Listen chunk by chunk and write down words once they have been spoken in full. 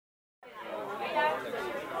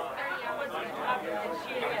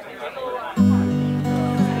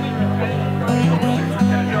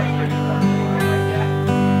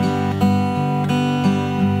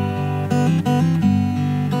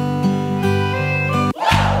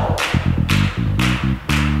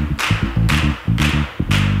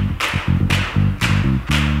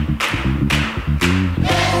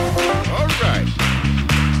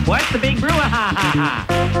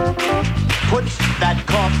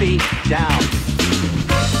feet down.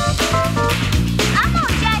 I'm on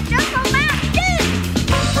that jungle map, too.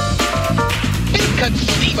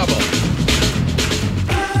 Inconceivable.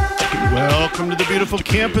 Welcome to the beautiful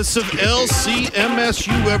campus of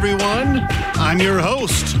LCMSU, everyone. I'm your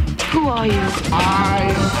host. Who are you?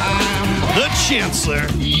 I am... The Chancellor.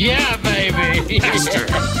 Yeah, baby. Mr.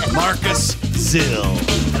 Marcus Zill.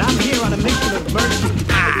 And I'm here on a mission of mercy.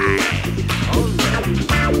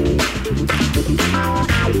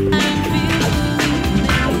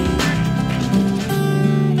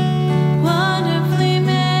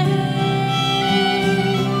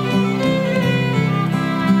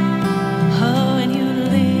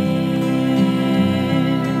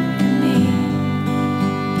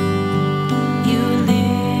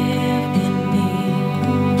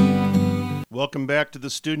 Welcome back to the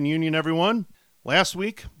Student Union, everyone. Last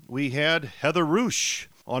week, we had Heather Ruesch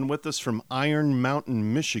on with us from Iron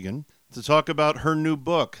Mountain, Michigan, to talk about her new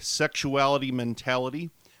book, Sexuality Mentality,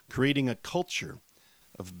 Creating a Culture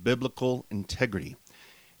of Biblical Integrity.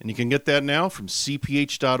 And you can get that now from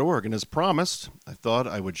cph.org. And as promised, I thought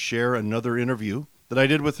I would share another interview that I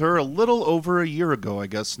did with her a little over a year ago, I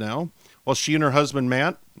guess now, while she and her husband,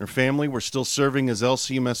 Matt, and her family were still serving as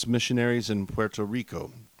LCMS missionaries in Puerto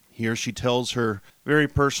Rico. Here she tells her very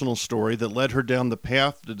personal story that led her down the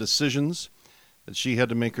path to decisions that she had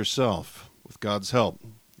to make herself with God's help.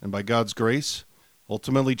 And by God's grace,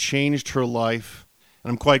 ultimately changed her life,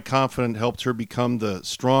 and I'm quite confident helped her become the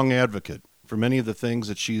strong advocate for many of the things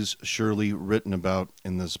that she's surely written about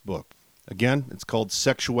in this book. Again, it's called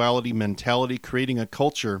Sexuality Mentality, Creating a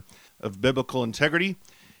Culture of Biblical Integrity.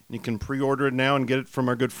 And you can pre-order it now and get it from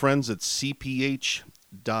our good friends at cph.org.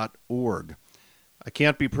 I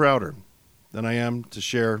can't be prouder than I am to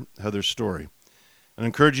share Heather's story, and I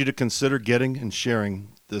encourage you to consider getting and sharing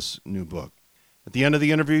this new book. At the end of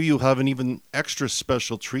the interview, you'll have an even extra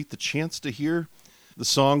special treat, the chance to hear the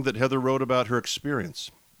song that Heather wrote about her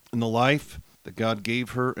experience and the life that God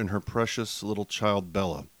gave her and her precious little child,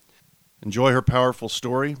 Bella. Enjoy her powerful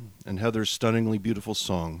story and Heather's stunningly beautiful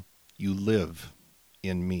song, You Live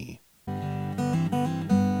in Me.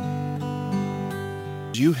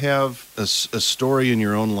 You have a story in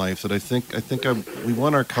your own life that I think we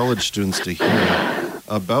want our college students to hear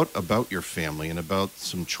about your family and about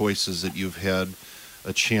some choices that you've had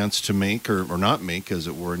a chance to make or not make, as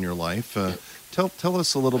it were, in your life. Tell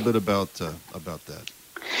us a little bit about that.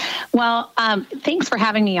 Well, thanks for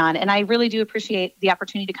having me on, and I really do appreciate the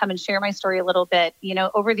opportunity to come and share my story a little bit. You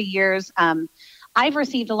know, over the years, I've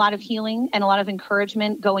received a lot of healing and a lot of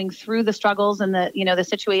encouragement going through the struggles and the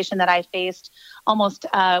situation that I faced almost,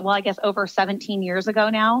 over 17 years ago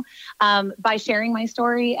now, by sharing my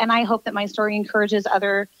story. And I hope that my story encourages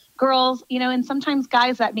other girls, and sometimes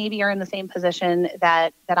guys that maybe are in the same position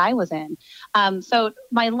that I was in. So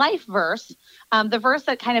my life verse, the verse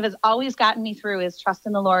that kind of has always gotten me through is trust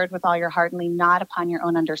in the Lord with all your heart and lean not upon your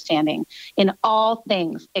own understanding. In all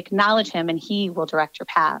things, acknowledge him and he will direct your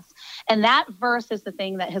paths. And that verse is the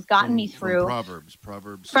thing that has gotten me through.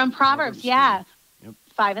 From Proverbs, yeah.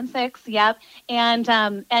 5 and 6, yep. And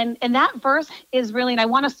that verse is really, and I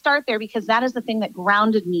want to start there because that is the thing that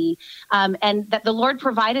grounded me, and that the Lord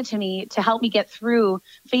provided to me to help me get through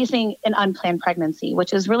facing an unplanned pregnancy,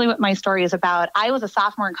 which is really what my story is about. I was a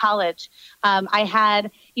sophomore in college. I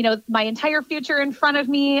had, my entire future in front of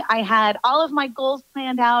me. I had all of my goals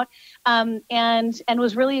planned out, and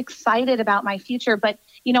was really excited about my future. But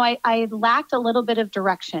I lacked a little bit of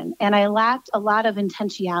direction, and I lacked a lot of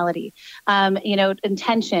intentionality,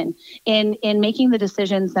 intention in making the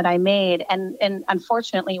decisions that I made. And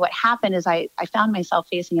unfortunately, what happened is I found myself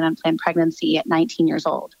facing an unplanned pregnancy at 19 years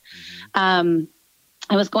old. Mm-hmm.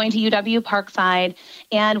 I was going to UW Parkside,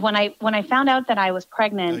 and when I found out that I was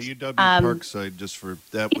pregnant, UW Parkside, just for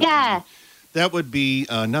that. Yeah. That would be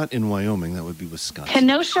not in Wyoming. That would be Wisconsin.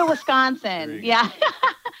 Kenosha, Wisconsin. Yeah.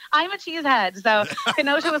 I'm a cheesehead. So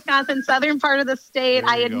Kenosha, Wisconsin, southern part of the state.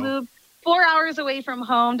 I had moved 4 hours away from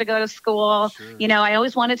home to go to school. Sure. I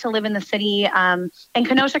always wanted to live in the city. And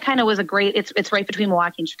Kenosha kind of was it's right between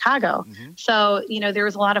Milwaukee and Chicago. Mm-hmm. So, there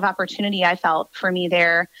was a lot of opportunity, I felt, for me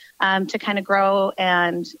there to kind of grow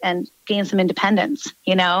and gain some independence,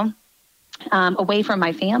 away from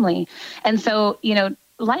my family. And so,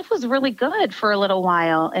 life was really good for a little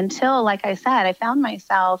while until, like I said, I found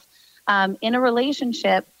myself in a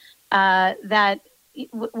relationship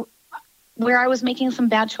where I was making some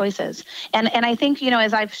bad choices. And I think,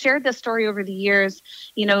 as I've shared this story over the years,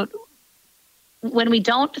 when we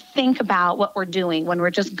don't think about what we're doing, when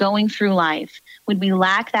we're just going through life, when we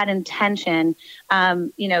lack that intention,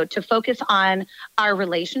 to focus on our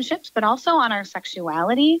relationships, but also on our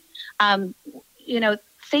sexuality,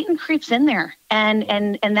 Satan creeps in there and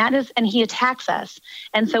he attacks us.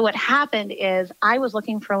 And so what happened is I was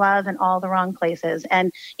looking for love in all the wrong places.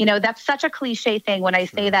 And, that's such a cliche thing when I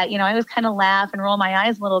say that, I always kind of laugh and roll my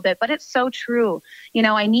eyes a little bit, but it's so true.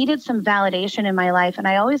 I needed some validation in my life. And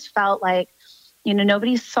I always felt like,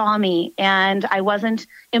 nobody saw me and I wasn't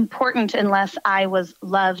important unless I was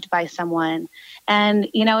loved by someone. And,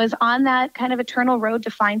 I was on that kind of eternal road to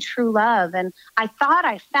find true love. And I thought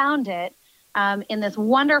I found it in this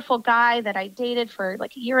wonderful guy that I dated for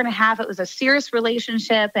like a year and a half. It was a serious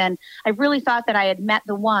relationship. And I really thought that I had met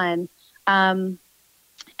the one. And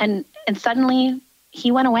suddenly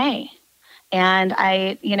he went away. And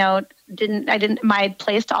I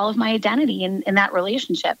placed all of my identity in that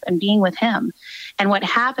relationship and being with him. And what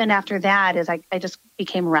happened after that is I just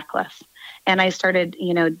became reckless. And I started,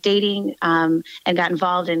 dating and got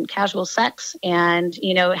involved in casual sex and,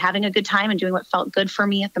 having a good time and doing what felt good for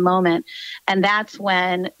me at the moment. And that's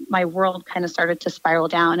when my world kind of started to spiral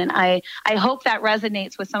down. And I hope that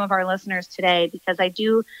resonates with some of our listeners today, because I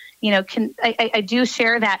do, I do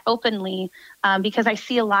share that openly because I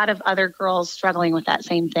see a lot of other girls struggling with that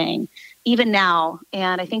same thing, even now.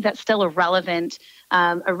 And I think that's still a relevant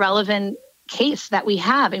case that we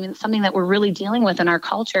have. I mean, it's something that we're really dealing with in our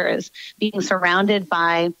culture is being surrounded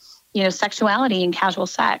by, sexuality and casual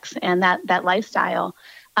sex and that lifestyle.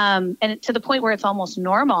 And to the point where it's almost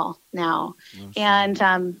normal now. And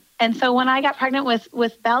so when I got pregnant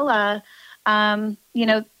with Bella, I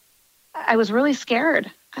was really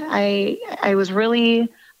scared. I was really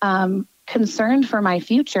concerned for my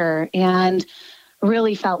future and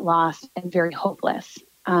really felt lost and very hopeless.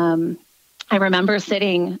 I remember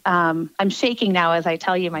sitting, I'm shaking now as I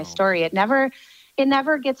tell you my story. It never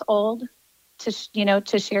gets old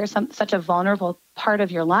to share such a vulnerable part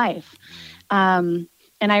of your life. And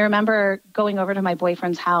I remember going over to my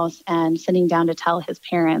boyfriend's house and sitting down to tell his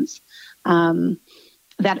parents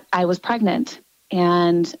that I was pregnant.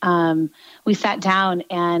 And we sat down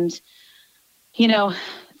and,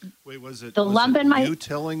 Wait, was it the lump in my... you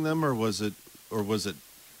telling them or was it,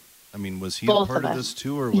 I mean, was he Both a part of this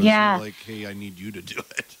too, or was he like, hey, I need you to do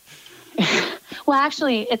it? Well,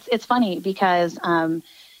 actually, it's funny because when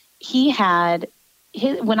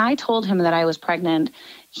I told him that I was pregnant,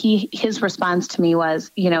 his response to me was,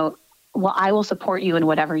 well, I will support you in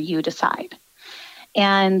whatever you decide.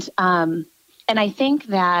 And I think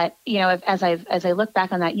that, as I look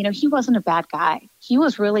back on that, he wasn't a bad guy. He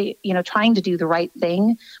was really, trying to do the right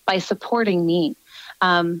thing by supporting me.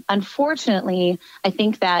 Unfortunately, I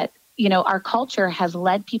think that, our culture has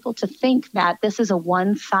led people to think that this is a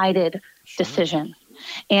one-sided decision.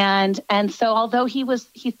 And so although he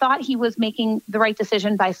thought he was making the right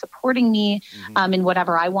decision by supporting me in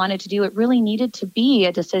whatever I wanted to do, it really needed to be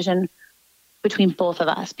a decision between both of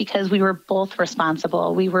us because we were both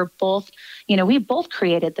responsible. We were both, we both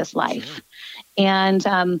created this life. And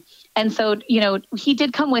so, he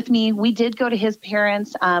did come with me. We did go to his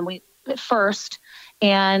parents first.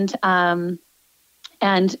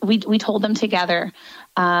 And we told them together.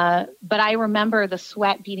 But I remember the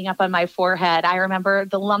sweat beating up on my forehead. I remember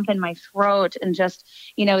the lump in my throat and just,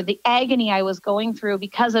 the agony I was going through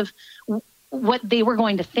because of what they were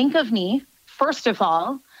going to think of me. First of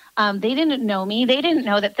all, they didn't know me. They didn't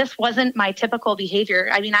know that this wasn't my typical behavior.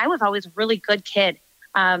 I mean, I was always a really good kid.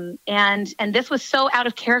 And this was so out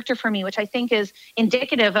of character for me, which I think is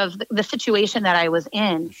indicative of the situation that I was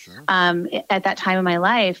in at that time in my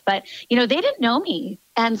life. But, they didn't know me.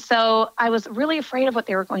 And so I was really afraid of what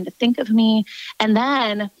they were going to think of me. And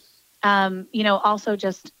then, also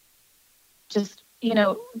just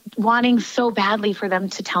wanting so badly for them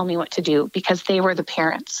to tell me what to do because they were the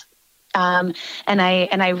parents. And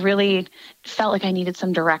I really felt like I needed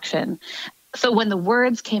some direction. So when the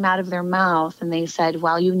words came out of their mouth and they said,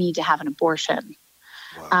 well, you need to have an abortion,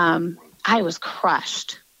 I was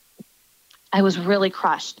crushed. I was really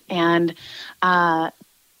crushed. And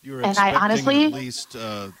you were expecting I honestly, at least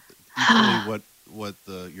equally what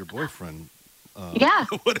your boyfriend would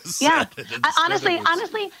have said. Yeah.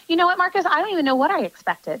 Honestly, you know what, Marcus? I don't even know what I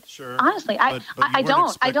expected. Sure. Honestly, but I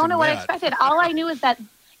don't know what I expected. All I knew is that,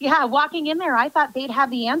 walking in there, I thought they'd have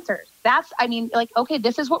the answers. Okay,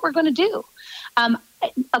 this is what we're going to do.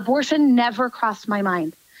 Abortion never crossed my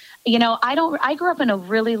mind. I grew up in a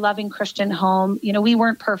really loving Christian home. We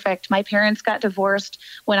weren't perfect. My parents got divorced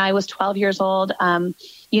when I was 12 years old. And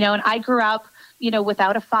I grew up,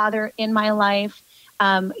 without a father in my life.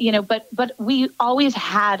 But we always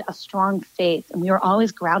had a strong faith and we were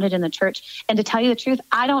always grounded in the church. And to tell you the truth,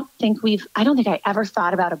 I don't think I ever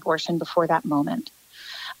thought about abortion before that moment.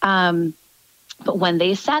 But when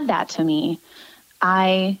they said that to me,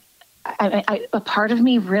 I a part of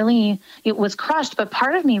me really, it was crushed, but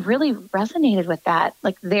part of me really resonated with that.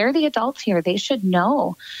 Like, they're the adults here. They should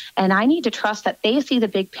know. And I need to trust that they see the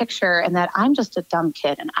big picture and that I'm just a dumb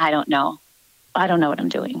kid and I don't know what I'm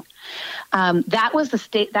doing. That was the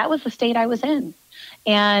state I was in.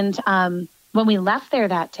 And when we left there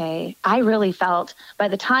that day, I really felt, by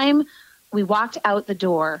the time we walked out the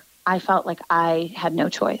door, I felt like I had no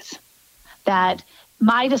choice. That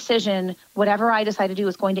my decision, whatever I decided to do,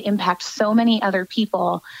 was going to impact so many other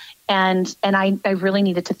people. And I really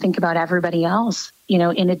needed to think about everybody else,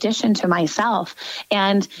 in addition to myself.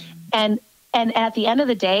 And at the end of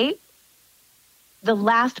the day, the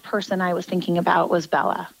last person I was thinking about was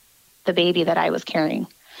Bella, the baby that I was carrying.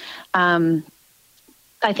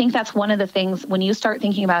 I think that's one of the things, when you start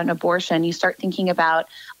thinking about an abortion, you start thinking about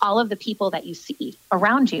all of the people that you see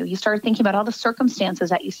around you. You start thinking about all the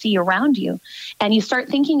circumstances that you see around you. And you start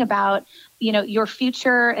thinking about, your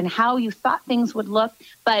future and how you thought things would look.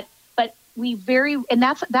 But I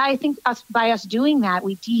think by us doing that,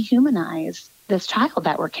 we dehumanize this child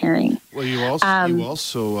that we're carrying. Well, you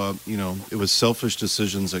also, it was selfish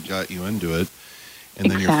decisions that got you into it.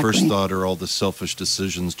 And then your first thought are all the selfish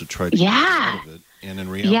decisions to try to get out of it. And in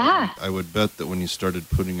reality, I would bet that when you started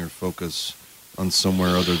putting your focus on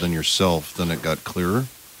somewhere other than yourself, then it got clearer.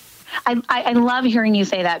 I love hearing you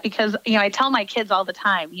say that because, I tell my kids all the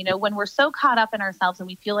time, when we're so caught up in ourselves and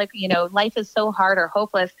we feel like, life is so hard or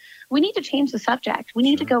hopeless, we need to change the subject. We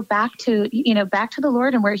need to go back to the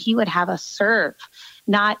Lord and where he would have us serve,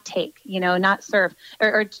 not take, not serve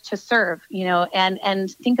or to serve,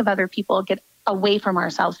 and think of other people, get away from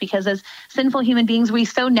ourselves, because as sinful human beings, we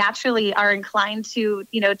so naturally are inclined to,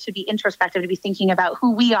 to be introspective, to be thinking about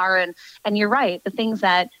who we are. And you're right, the things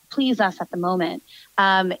that please us at the moment.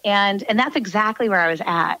 And that's exactly where I was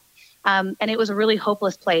at. And it was a really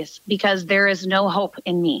hopeless place because there is no hope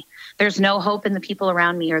in me. There's no hope in the people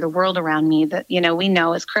around me or the world around me. That, we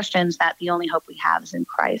know as Christians that the only hope we have is in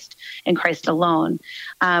Christ alone.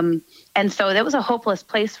 And so that was a hopeless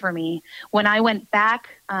place for me. When I went back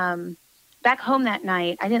home that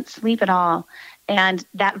night, I didn't sleep at all. And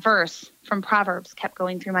that verse from Proverbs kept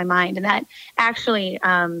going through my mind. And that actually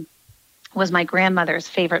was my grandmother's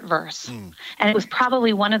favorite verse. And it was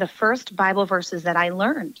probably one of the first Bible verses that I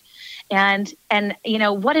learned. And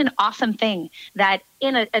what an awesome thing that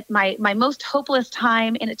at my most hopeless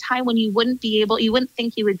time, in a time when you wouldn't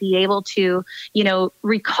think you would be able to,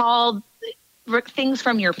 recall things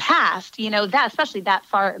from your past, that especially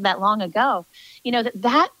that long ago,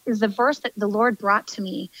 that is the verse that the Lord brought to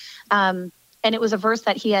me. And it was a verse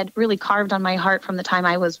that he had really carved on my heart from the time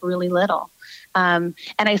I was really little. And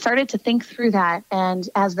I started to think through that. And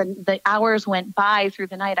as the hours went by through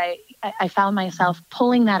the night, I found myself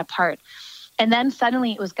pulling that apart. And then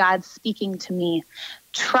suddenly it was God speaking to me.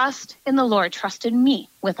 Trust in the Lord, trust in me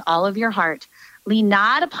with all of your heart. Lean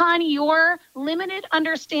not upon your limited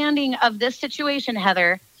understanding of this situation,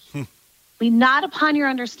 Heather. Lean not upon your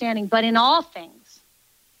understanding, but in all things,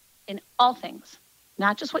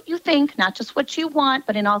 not just what you think, not just what you want,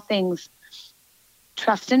 but in all things,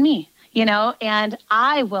 trust in me, and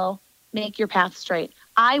I will make your path straight.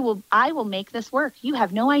 I will make this work. You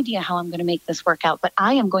have no idea how I'm going to make this work out, but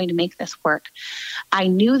I am going to make this work. I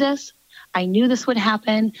knew this would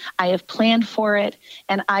happen. I have planned for it.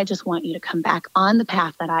 And I just want you to come back on the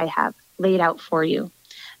path that I have laid out for you.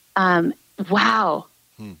 Wow.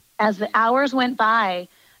 As the hours went by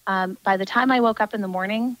the time I woke up in the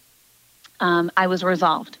morning, I was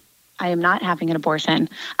resolved. I am not having an abortion.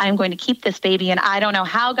 I am going to keep this baby, and I don't know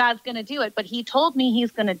how God's going to do it, but he told me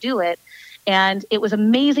he's going to do it. And it was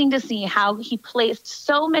amazing to see how he placed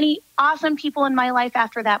so many awesome people in my life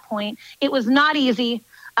after that point. It was not easy.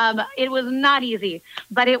 But it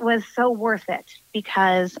was so worth it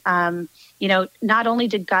because, not only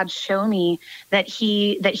did God show me that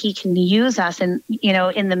he can use us in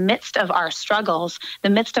the midst of our struggles, the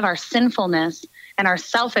midst of our sinfulness and our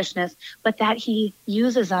selfishness, but that he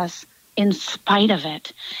uses us in spite of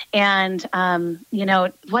it. And,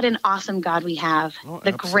 what an awesome God we have.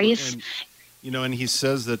 The grace. And he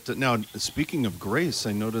says that, now, speaking of grace,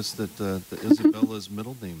 I noticed that Isabella's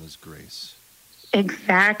middle name is Grace.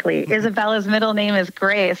 Exactly. Isabella's middle name is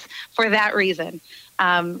Grace for that reason.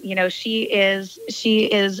 She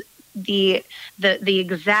is the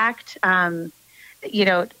exact,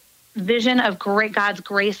 vision of God's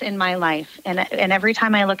grace in my life. And every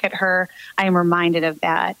time I look at her, I am reminded of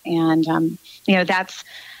that. And,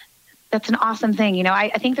 That's an awesome thing. You know, I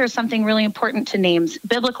think there's something really important to names.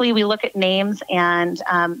 Biblically, we look at names and,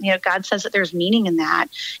 you know, God says that there's meaning in that.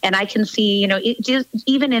 And I can see, you know,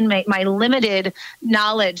 even in my limited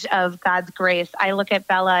knowledge of God's grace, I look at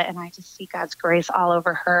Bella and I just see God's grace all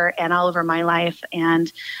over her and all over my life.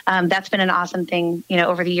 And that's been an awesome thing, you know,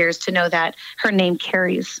 over the years to know that her name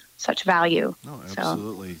carries such value. Oh,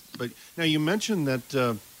 absolutely. So. But now you mentioned that,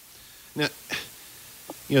 now,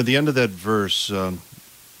 you know, the end of that verse,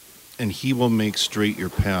 and he will make straight your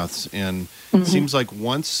paths. And it seems like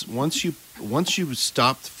once you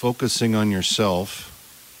stopped focusing on yourself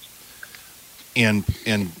and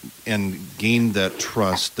gained that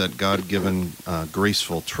trust, that God-given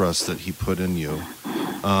graceful trust that he put in you,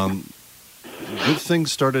 good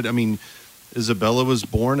things started. I mean, Isabella was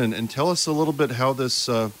born, and tell us a little bit how this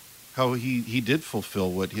how he did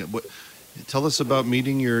fulfill what tell us about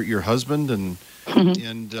meeting your husband and you know,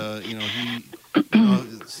 he, you know,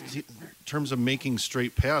 in terms of making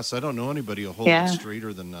straight paths, I don't know anybody a whole lot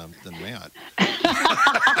straighter than Matt.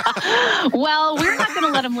 Well, we're not going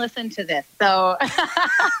to let him listen to this, so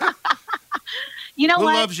you know Who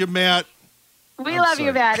what? loves you, Matt? We love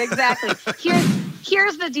you, Matt. Exactly.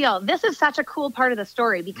 Here's the deal. This is such a cool part of the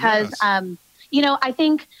story because, you know, I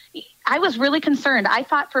think I was really concerned. I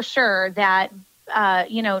thought for sure that,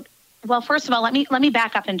 you know. Well, first of all, let me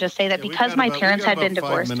back up and just say that because my parents had been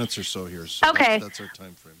divorced. 5 minutes or so here. So okay, that's our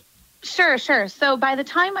time frame. Sure. So by the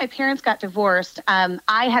time my parents got divorced,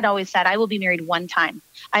 I had always said I will be married one time.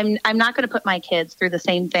 I'm not going to put my kids through the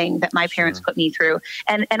same thing that my parents put me through.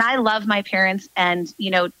 And I love my parents, and you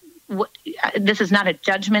know, this is not a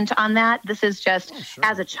judgment on that. This is just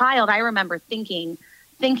as a child, I remember thinking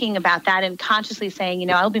about that and consciously saying, you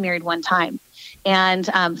know, I'll be married one time. And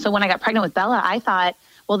so when I got pregnant with Bella, I thought,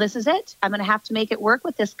 well, this is it. I'm going to have to make it work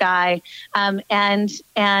with this guy. And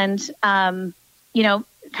you know,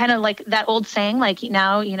 kind of like that old saying, like,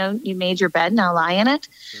 now, you know, you made your bed, now lie in it.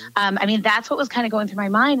 I mean, that's what was kind of going through my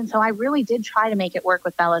mind. And so I really did try to make it work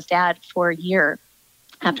with Bella's dad for a year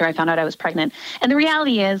after I found out I was pregnant. And the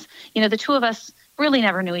reality is, you know, the two of us really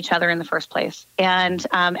never knew each other in the first place. And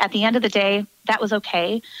at the end of the day, that was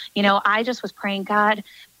okay. You know, I just was praying, God,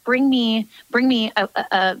 bring me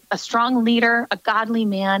a strong leader, a godly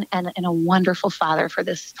man, and a wonderful father for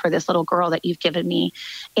this little girl that you've given me.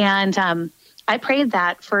 And I prayed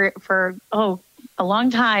that for a long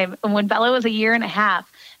time. And when Bella was a year and a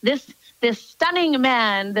half, this stunning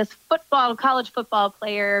man, this college football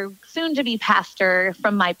player, soon to be pastor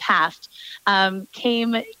from my past,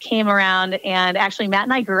 came around. And actually, Matt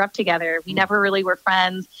and I grew up together. We never really were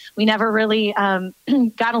friends. We never really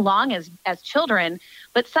got along as children.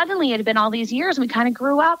 But suddenly it had been all these years, and we kind of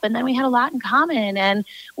grew up, and then we had a lot in common. And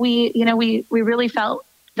we really felt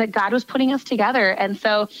that God was putting us together. And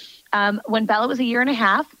so when Bella was a year and a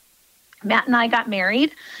half, Matt and I got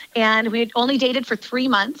married, and we had only dated for 3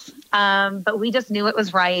 months, but we just knew it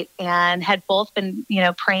was right and had both been, you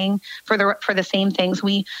know, praying for the same things.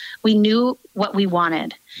 We knew what we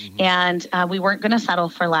wanted, and we weren't going to settle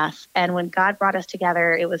for less. And when God brought us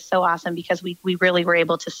together, it was so awesome because we really were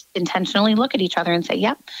able to intentionally look at each other and say,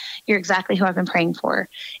 yep, you're exactly who I've been praying for.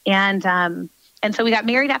 And so we got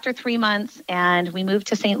married after 3 months, and we moved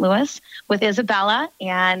to St. Louis with Isabella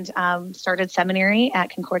and started seminary at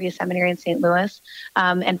Concordia Seminary in St. Louis.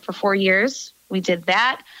 And for 4 years, we did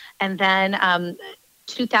that. And then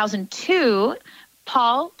 2002,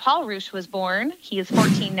 Paul Ruesch was born. He is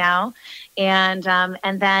 14 now. And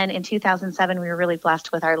then in 2007, we were really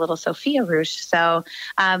blessed with our little Sophia Ruesch. So,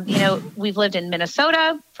 you know, we've lived in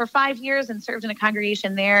Minnesota for 5 years and served in a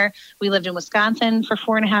congregation there. We lived in Wisconsin for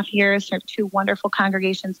 4.5 years, served 2 wonderful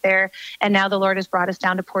congregations there. And now the Lord has brought us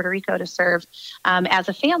down to Puerto Rico to serve as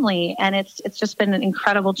a family. And it's just been an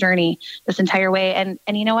incredible journey this entire way. And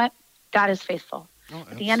you know what? God is faithful. Oh,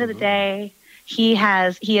 at the end of the day, He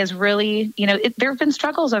has really, you know, there have been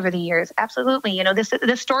struggles over the years. Absolutely. You know,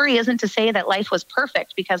 this story isn't to say that life was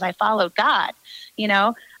perfect because I followed God, you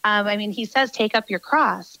know. I mean, he says, take up your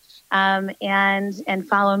cross and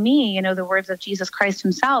follow me, you know, the words of Jesus Christ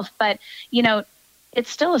himself. But, you know, it's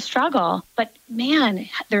still a struggle. But, man,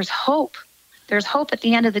 there's hope. There's hope at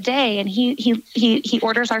the end of the day. And he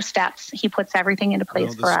orders our steps. He puts everything into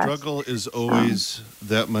place for us. The struggle is always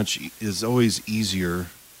is always easier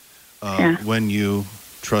when you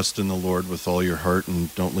trust in the Lord with all your heart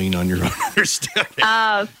and don't lean on your own understanding.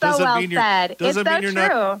 Oh, so well said. It's so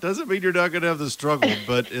true. Doesn't mean you're not going to have the struggle,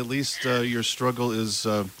 but at least your struggle is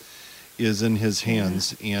in His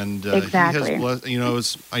hands, and exactly. He has blessed. You know,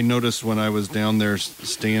 I noticed when I was down there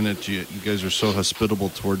staying at you guys are so hospitable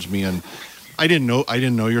towards me, and I didn't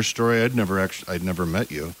know your story. I'd never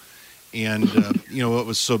met you, And, what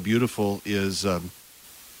was so beautiful is,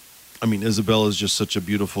 Isabella is just such a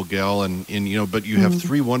beautiful gal. And but you have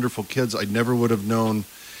three wonderful kids. I never would have known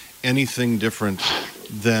anything different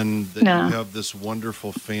than that you have this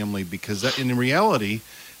wonderful family, because that, in reality,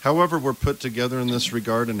 however we're put together in this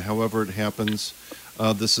regard and however it happens,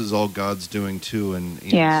 this is all God's doing too. And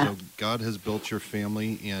so God has built your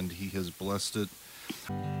family and he has blessed it.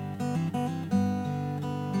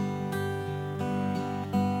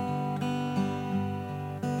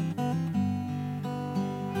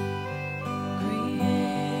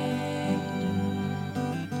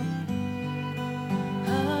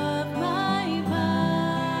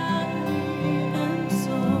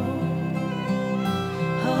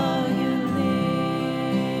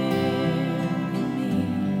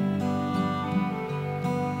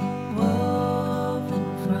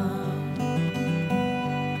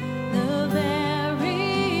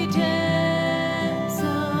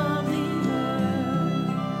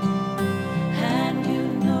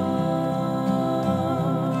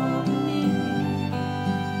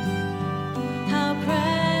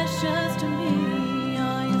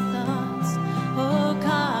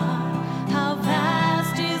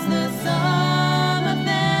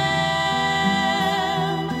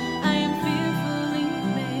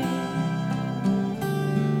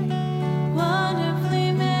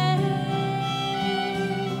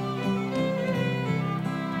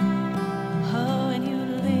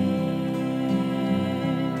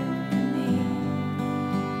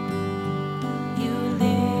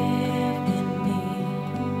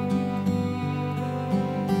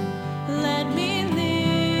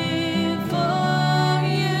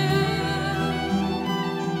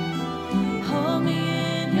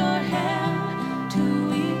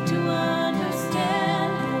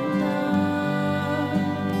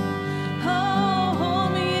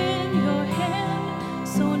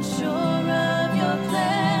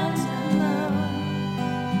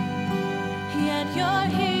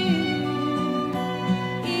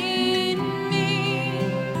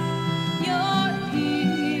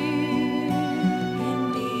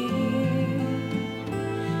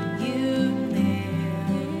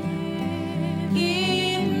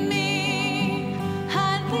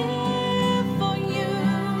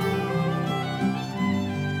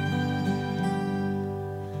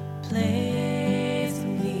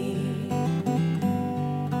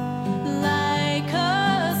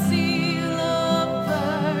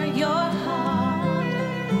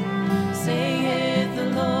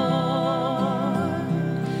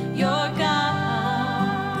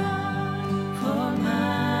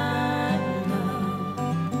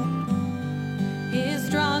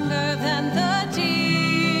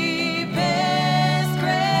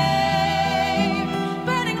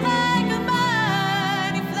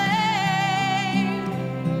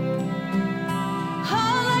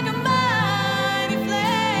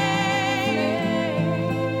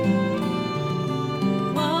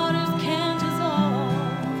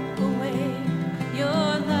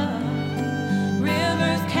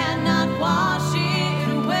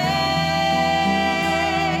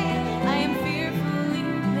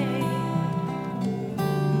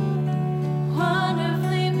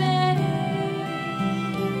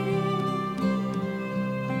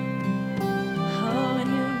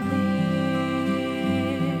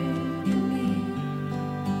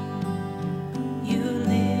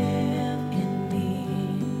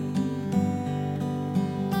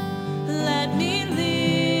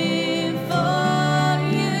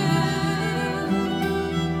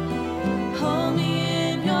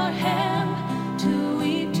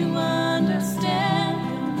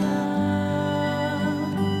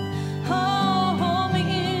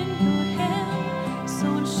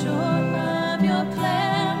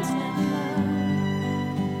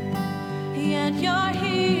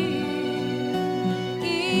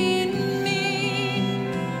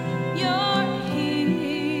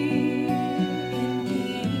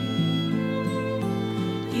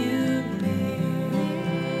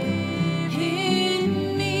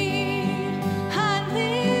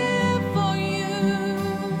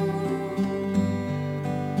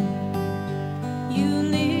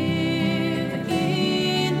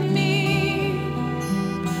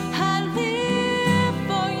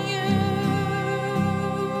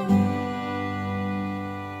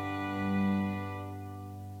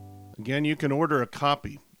 Again, you can order a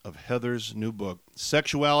copy of Heather's new book,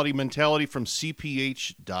 Sexuality Mentality, from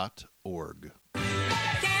cph.org.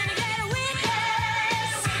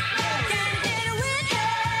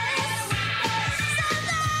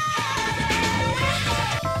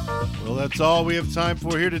 Well, that's all we have time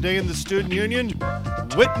for here today in the Student Union.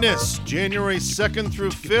 Witness, January 2nd through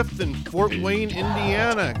 5th in Fort Wayne,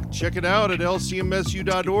 Indiana. Check it out at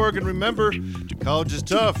lcmsu.org. And remember, college is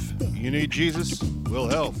tough. You need Jesus, we'll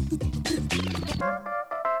help.